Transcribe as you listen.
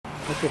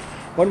Okay.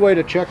 One way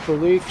to check for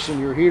leaks in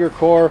your heater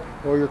core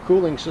or your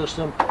cooling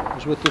system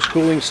is with this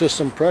cooling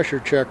system pressure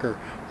checker.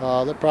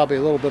 They're probably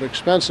a little bit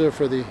expensive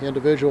for the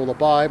individual to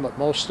buy, but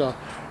most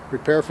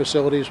repair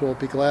facilities will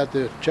be glad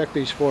to check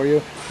these for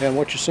you. And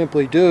what you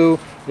simply do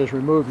is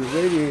remove your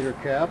radiator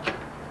cap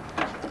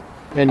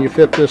and you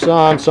fit this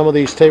on. Some of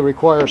these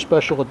require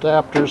special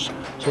adapters,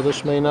 so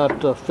this may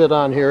not fit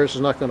on here. This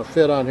is not going to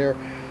fit on here,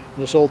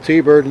 this old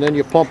T-bird. And then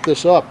you pump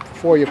this up.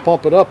 Before you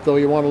pump it up though,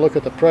 you want to look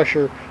at the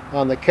pressure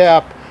on the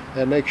cap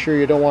and make sure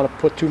you don't want to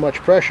put too much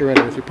pressure in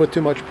it. If you put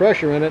too much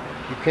pressure in it,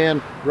 you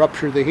can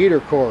rupture the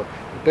heater core.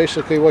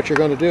 Basically what you're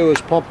going to do is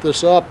pump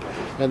this up,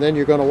 and then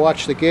you're going to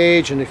watch the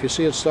gauge, and if you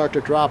see it start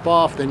to drop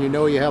off, then you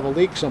know you have a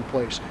leak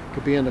someplace. It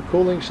could be in the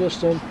cooling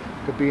system,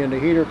 it could be in the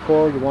heater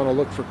core. You want to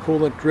look for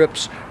coolant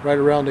drips right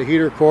around the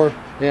heater core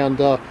and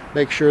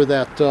make sure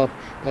that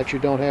that you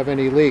don't have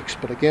any leaks.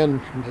 But again,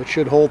 it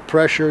should hold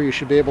pressure. You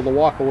should be able to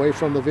walk away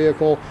from the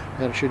vehicle,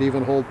 and it should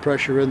even hold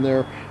pressure in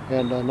there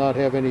and not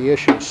have any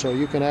issues. So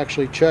you can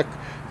actually check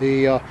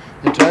the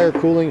entire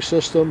cooling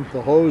system,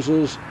 the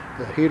hoses,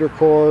 the heater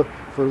core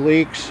for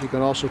leaks. You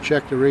can also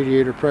check the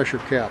radiator pressure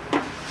cap.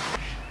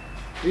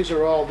 These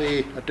are all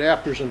the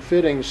adapters and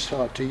fittings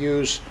to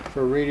use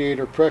for a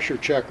radiator pressure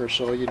checker.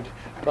 So you'd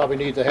probably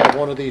need to have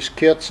one of these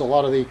kits. A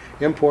lot of the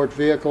import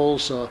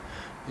vehicles,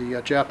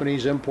 the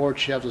Japanese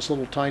imports, you have this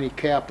little tiny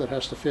cap that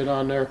has to fit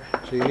on there.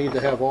 So you need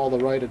to have all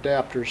the right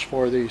adapters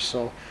for these.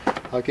 So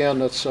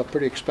again, it's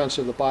pretty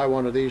expensive to buy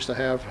one of these to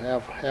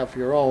have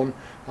your own,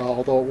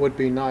 although it would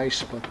be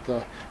nice.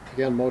 But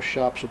again, most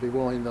shops will be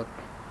willing to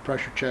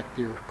pressure check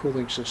your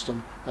cooling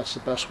system. That's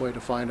the best way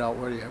to find out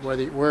whether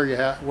you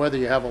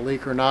have a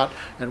leak or not,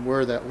 and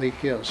where that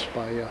leak is,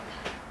 by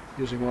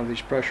using one of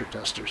these pressure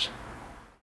testers.